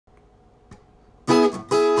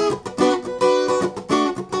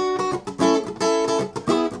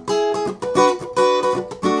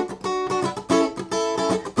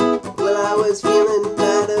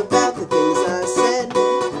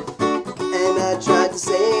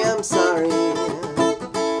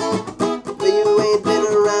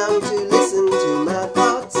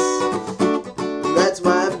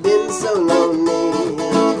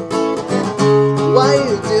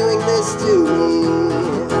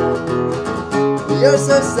You're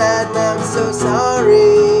so sad and I'm so sorry.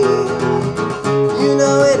 You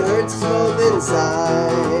know it hurts both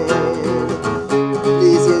inside.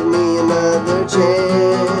 Please give me another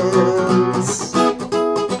chance.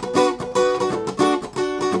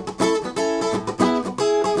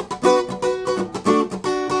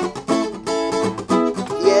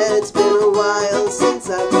 Yeah, it's been a while since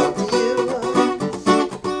I talked to you,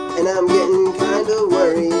 and I'm getting kinda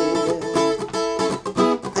worried.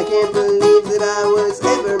 I can't believe that I was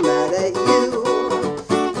ever mad at you,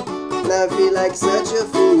 and I feel like such a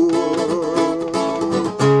fool.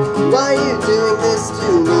 Why are you doing this to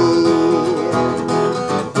me?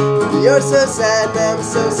 You're so sad and I'm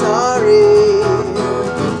so sorry.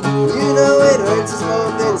 You know it hurts us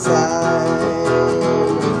both inside.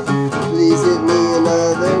 Please give me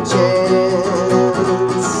another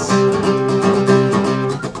chance.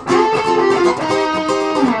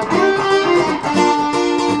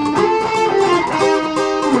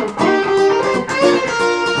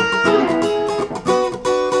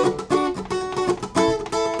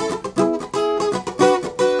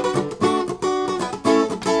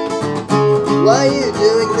 Why are you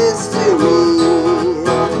doing this to me?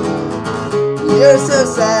 You're so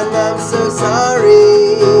sad and I'm so